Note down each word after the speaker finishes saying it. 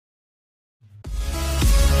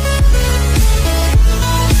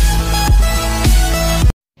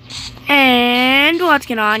what's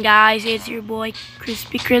going on, guys? It's your boy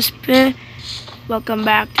Crispy Crispy. Welcome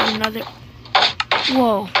back to another.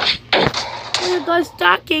 Whoa! Why are you guys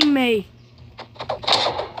attacking me?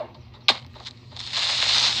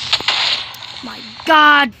 My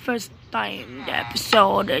God! First time the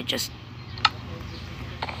episode, I just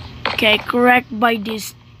correct by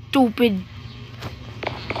these stupid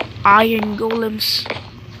iron golems.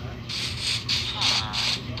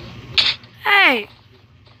 Hey!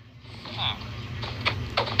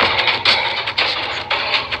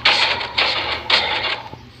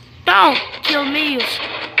 Don't kill me, you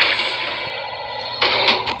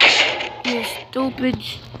stupid.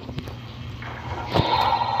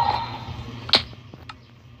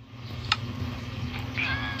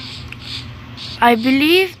 I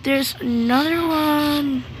believe there's another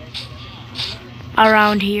one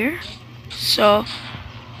around here. So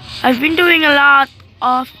I've been doing a lot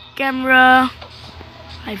off camera.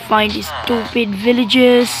 I find these stupid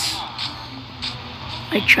villages.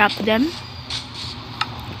 I trap them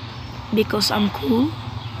because I'm cool.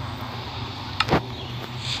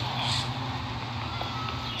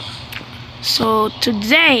 So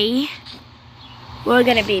today we're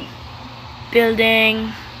gonna be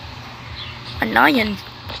building an iron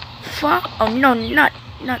farm. Oh no, not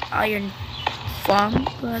iron farm,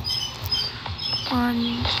 but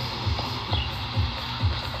one,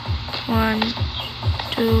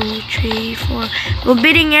 2, 3, 4. We're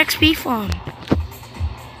building XP farm.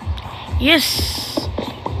 Yes,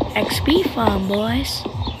 XP farm, boys.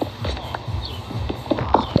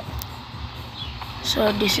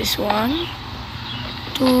 So this is 1,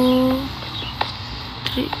 2,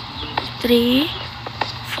 3,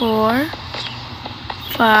 4,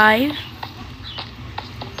 5,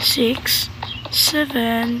 6,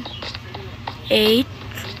 7, 8,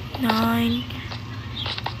 9,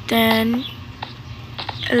 10,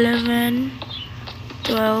 11,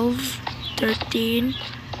 12, 13,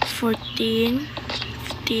 14,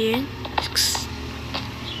 15,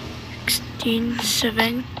 16,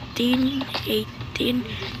 17, 18,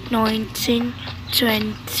 19,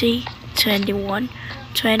 20, 21,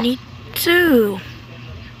 22.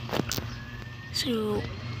 So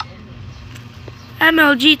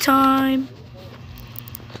MLG time.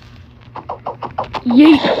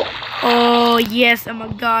 Yay! Oh yes, I'm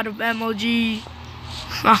a god of MLG.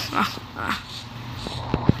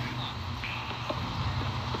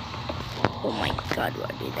 Oh my god,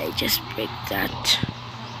 why did I just break that?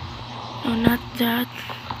 No, not that.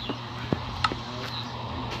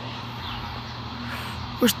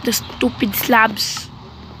 Where's the stupid slabs?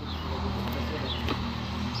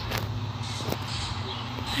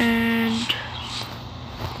 And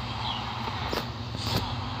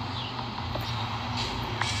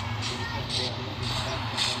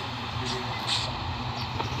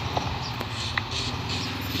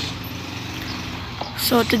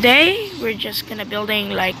so today we're just gonna building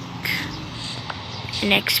like an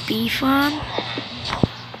XP farm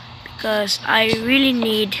because I really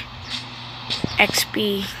need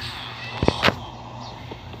XP.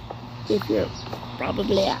 If you're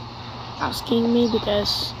probably asking me,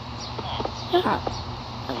 because yeah,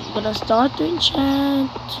 I'm gonna start to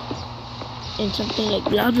enchant and something like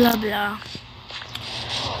blah blah blah.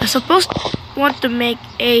 I suppose want to make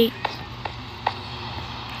a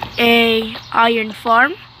iron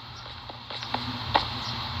farm,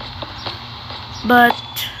 but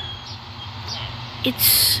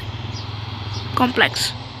it's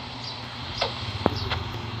complex.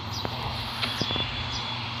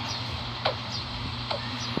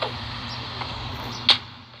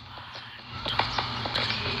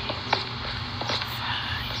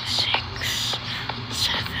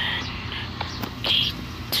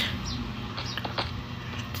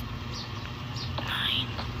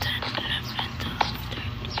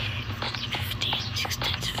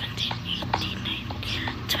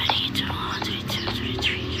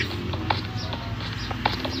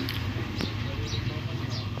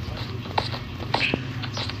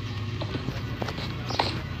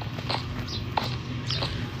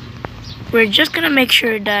 We're just gonna make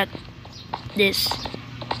sure that this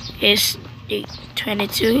is the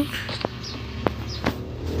 22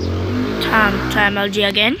 time LG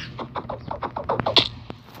again.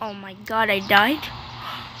 Oh my god, I died.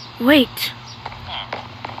 Wait,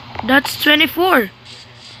 that's 24.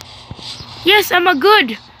 Yes, I'm a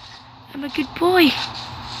good boy.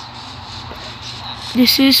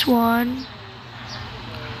 This is 1.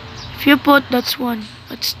 If you put that's 1,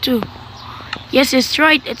 that's 2. Yes, it's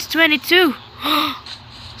right, it's 22.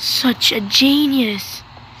 Such a genius.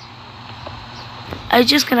 I'm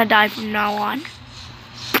just gonna die from now on.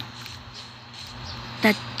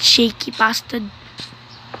 That shaky bastard.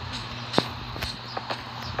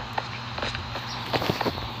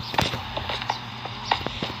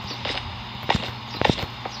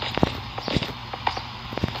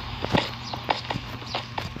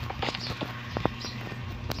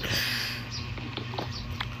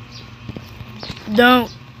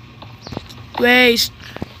 Don't waste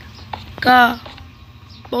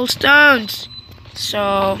cobblestones.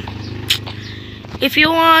 So, if you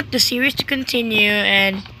want the series to continue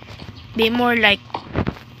and be more like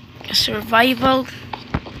a survival,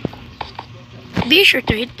 be sure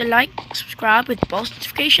to hit the like, subscribe with post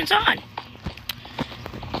notifications on.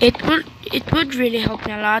 It would really help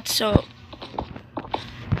me a lot. So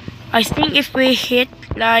I think if we hit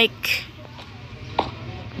like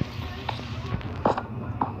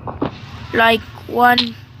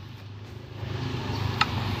one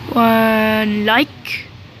like,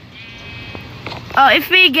 if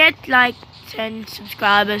we get like 10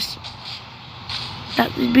 subscribers,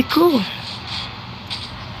 that would be cool.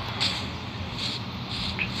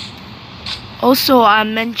 Also, I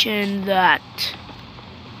mentioned that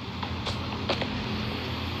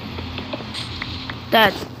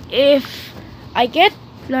if I get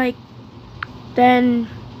like 10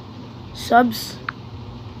 subs,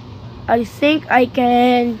 I think I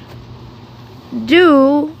can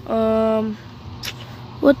do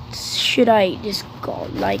what should I just call,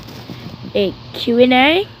 like a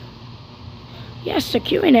Q&A? Yes, a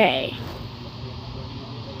Q&A.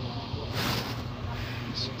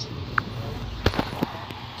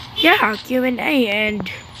 Yeah, Q&A,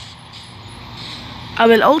 and I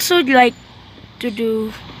will also like to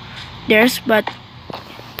do theirs, but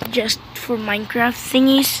just for Minecraft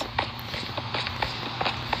thingies.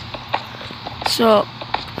 So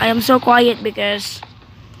I am so quiet because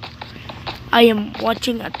I am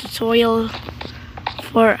watching a tutorial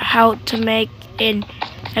for how to make an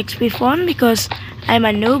XP phone, because I'm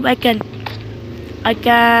a noob. I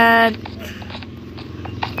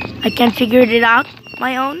can figure it out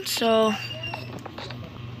my own. So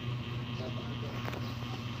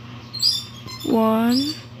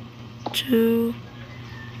 1, 2,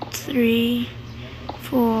 3,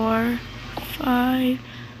 4, 5,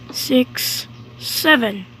 6,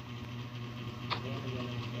 7.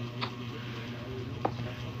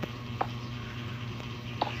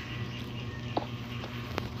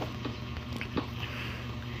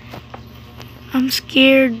 I'm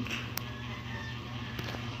scared.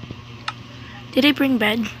 Did I bring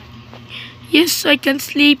bed? Yes, I can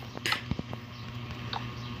sleep.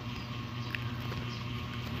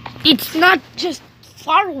 It's not just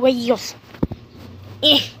far away.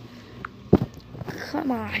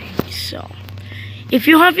 Come on. So, if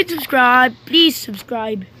you haven't subscribed, please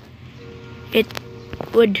subscribe. It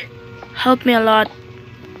would help me a lot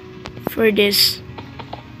for this.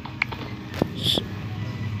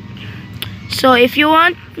 So if you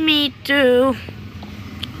want me to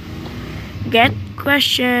get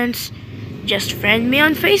questions, just friend me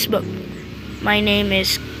on Facebook. My name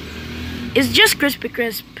is just Crispy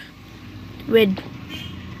Crisp with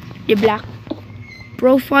the black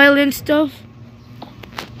profile and stuff.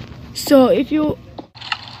 So if you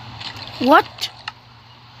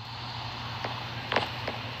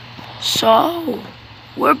So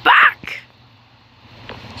we're back.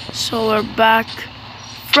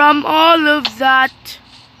 From all of that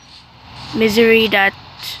misery that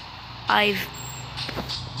I've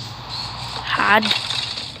had.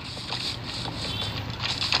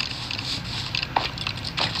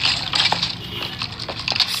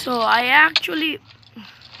 So I actually...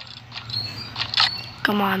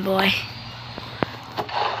 Come on, boy.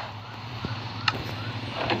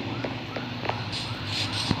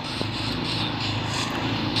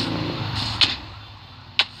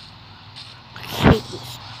 I hate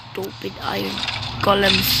these stupid iron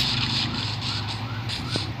golems.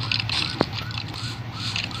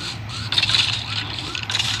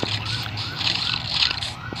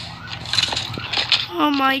 Oh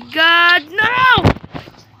my god, no!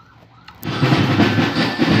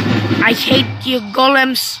 I hate you,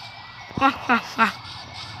 golems. Ha ha ha.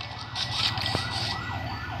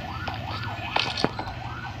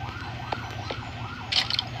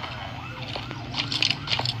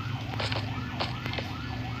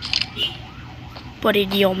 Put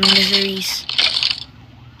it in your miseries.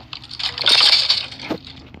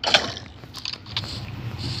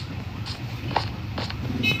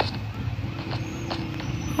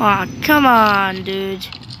 Aw, oh, come on, dude.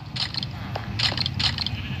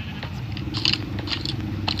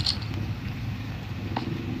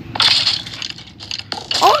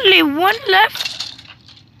 Only one left?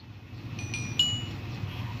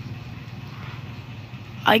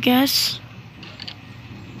 I guess.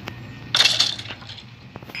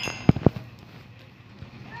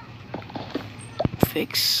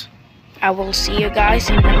 Fix. I will see you guys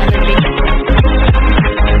in another video.